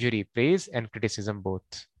only illusory praise and criticism both.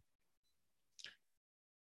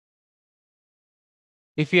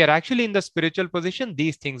 If we are actually in the spiritual position,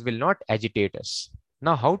 these things will not agitate us.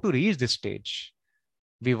 Now, how to reach this stage?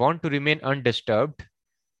 We want to remain undisturbed.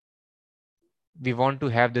 We want to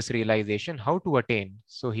have this realization. How to attain?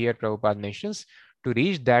 So here Prabhupada mentions, to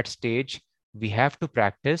reach that stage, we have to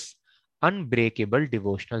practice unbreakable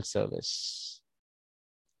devotional service.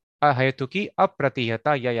 Ahetuki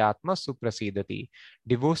apratihata yayatma suprasidati.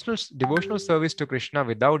 Devotional service to Krishna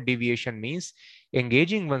without deviation means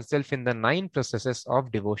engaging oneself in the 9 processes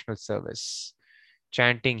of devotional service.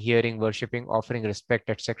 Chanting, hearing, worshipping, offering respect,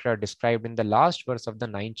 etc. described in the last verse of the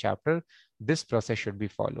 9th chapter. This process should be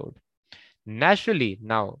followed. Naturally,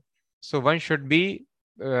 now, so one should be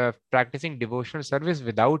practicing devotional service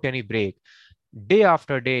without any break. Day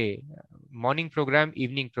after day, morning program,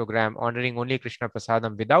 evening program, honoring only Krishna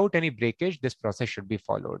Prasadam without any breakage, this process should be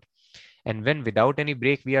followed. And when without any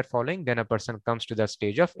break we are following, then a person comes to the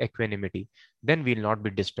stage of equanimity. Then we'll not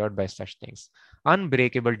be disturbed by such things.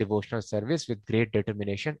 Unbreakable devotional service with great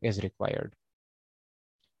determination is required.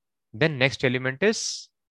 Then next element is,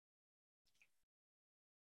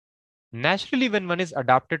 naturally, when one is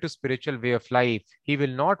adapted to spiritual way of life, he will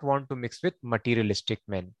not want to mix with materialistic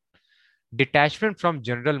men. Detachment from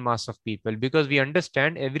general mass of people, because we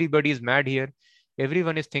understand everybody is mad here.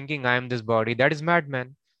 Everyone is thinking, I am this body. That is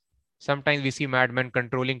madman. Sometimes we see madmen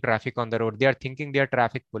controlling traffic on the road. They are thinking they are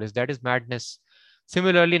traffic police. That is madness.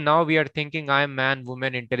 Similarly, now we are thinking I am man,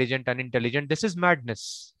 woman, intelligent, unintelligent. This is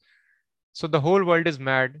madness. So the whole world is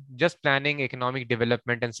mad, just planning economic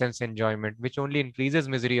development and sense enjoyment, which only increases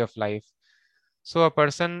misery of life. So a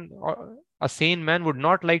person, a sane man would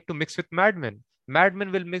not like to mix with madmen.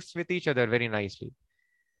 Madmen will mix with each other very nicely.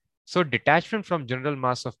 So detachment from general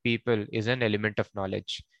mass of people is an element of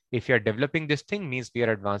knowledge. If you are developing this thing, means we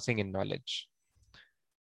are advancing in knowledge.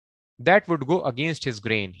 That would go against his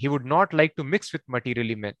grain. He would not like to mix with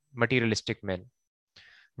materialistic men.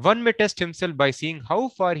 One may test himself by seeing how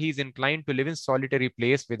far he is inclined to live in solitary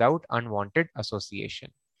place without unwanted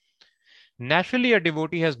association. Naturally, a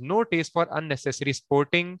devotee has no taste for unnecessary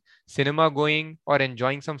sporting, cinema going, or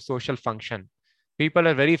enjoying some social function. People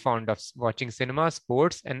are very fond of watching cinema,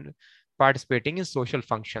 sports, and participating in social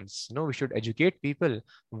functions. We should educate people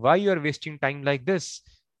why you are wasting time like this.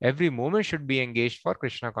 Every moment should be engaged for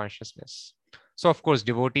Krishna consciousness. So, of course,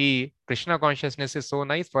 devotee Krishna consciousness is so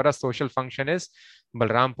nice. For us, social function is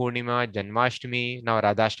Balram Purnima, Janmashtami. Now,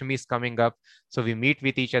 Radhashtami is coming up. So, we meet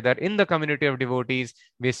with each other in the community of devotees.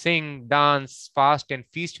 We sing, dance, fast, and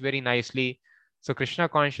feast very nicely. So, Krishna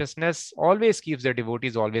consciousness always keeps the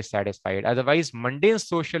devotees always satisfied. Otherwise, mundane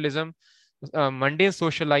socialism, mundane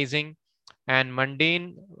socializing, and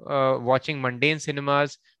mundane watching mundane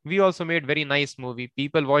cinemas. We also made very nice movie.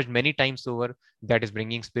 People watched many times over. That is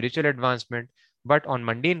bringing spiritual advancement. But on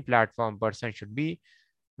mundane platform, person should be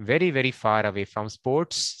very, very far away from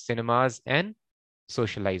sports, cinemas, and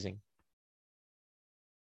socializing.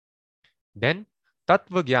 Then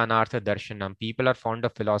Tattva Jnanartha Darshanam. People are fond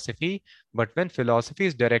of philosophy, but when philosophy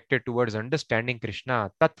is directed towards understanding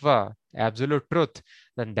Krishna, Tattva, absolute truth,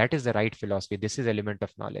 then that is the right philosophy. This is element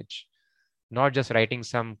of knowledge. Not just writing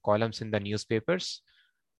some columns in the newspapers,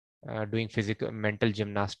 doing physical mental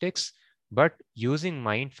gymnastics, but using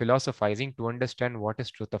mind, philosophizing to understand what is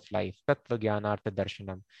truth of life. Tattva Jnanartha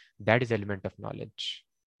Darshanam. That is element of knowledge.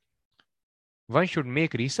 One should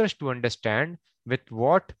make research to understand with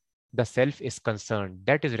what the self is concerned.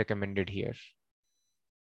 That is recommended here.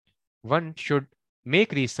 One should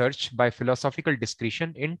make research by philosophical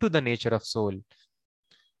discretion into the nature of soul.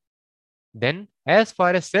 Then, as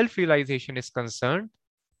far as self-realization is concerned,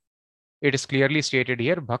 it is clearly stated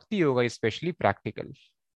here, Bhakti Yoga is especially practical.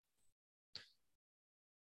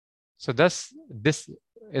 So thus, this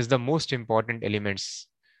is the most important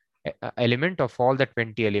element of all the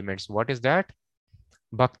 20 elements. What is that?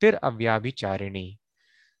 Bhaktir Avyabhicharini.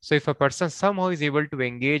 So if a person somehow is able to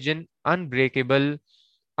engage in unbreakable,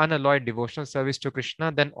 unalloyed devotional service to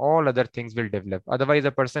Krishna, then all other things will develop. Otherwise,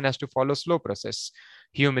 a person has to follow slow process.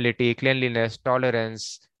 Humility, cleanliness,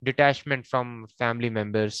 tolerance, detachment from family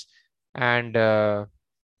members, and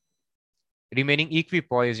remaining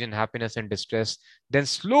equipoised in happiness and distress. Then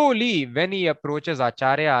slowly, when he approaches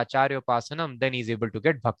Acharya Upasanam, then he's able to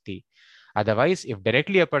get bhakti. Otherwise, if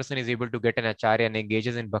directly a person is able to get an Acharya and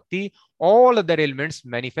engages in bhakti, all other elements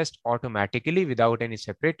manifest automatically without any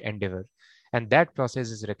separate endeavor. And that process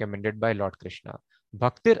is recommended by Lord Krishna.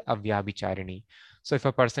 Bhaktir Avyabhicharini. So if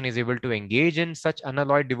a person is able to engage in such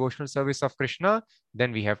unalloyed devotional service of Krishna,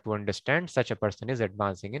 then we have to understand such a person is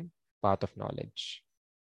advancing in path of knowledge.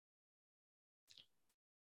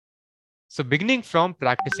 So beginning from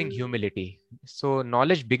practicing humility. So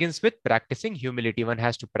knowledge begins with practicing humility. One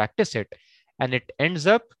has to practice it, and it ends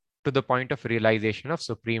up to the point of realization of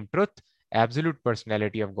supreme truth, absolute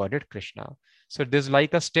personality of Godhead Krishna. So this is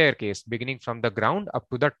like a staircase beginning from the ground up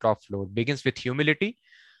to the top floor. Begins with humility.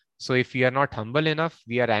 So if we are not humble enough,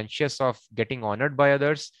 we are anxious of getting honored by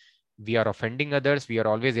others, we are offending others, we are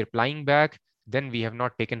always replying back, then we have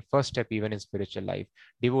not taken first step even in spiritual life.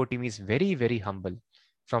 Devotee is very, very humble.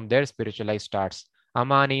 From there, spiritual life starts.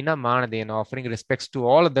 Amanina Manadena, offering respects to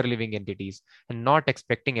all other living entities and not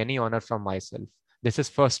expecting any honor from myself. This is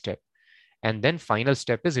first step. And then final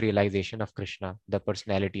step is realization of Krishna, the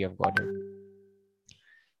personality of Godhead.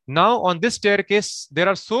 Now on this staircase, there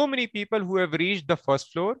are so many people who have reached the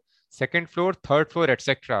first floor, second floor, third floor,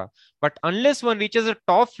 etc. But unless one reaches the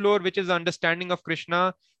top floor, which is the understanding of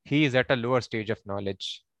Krishna, he is at a lower stage of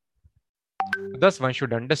knowledge. Thus, one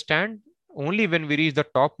should understand only when we reach the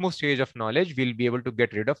topmost stage of knowledge, we'll be able to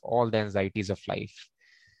get rid of all the anxieties of life.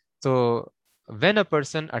 So, when a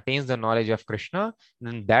person attains the knowledge of Krishna,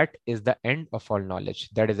 then that is the end of all knowledge.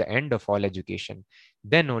 That is the end of all education.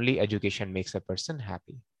 Then only education makes a person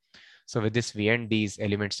happy. So, with this, we end these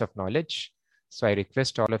elements of knowledge. So, I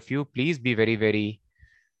request all of you, please be very, very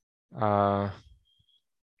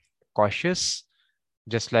cautious.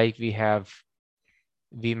 Just like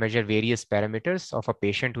we measure various parameters of a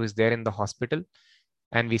patient who is there in the hospital,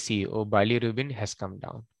 and we see, oh, bilirubin has come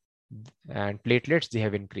down and platelets, they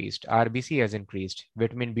have increased, RBC has increased,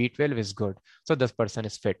 vitamin B12 is good, so this person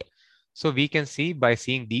is fit. So we can see by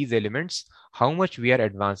seeing these elements how much we are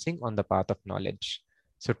advancing on the path of knowledge.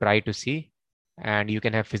 So try to see, and you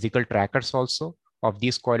can have physical trackers also of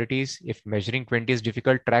these qualities. If measuring 20 is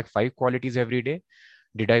difficult, track 5 qualities every day.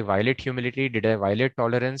 Did I violate humility? Did I violate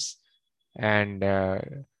tolerance? And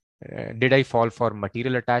did I fall for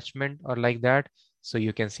material attachment or like that? So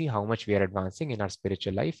you can see how much we are advancing in our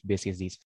spiritual life basis these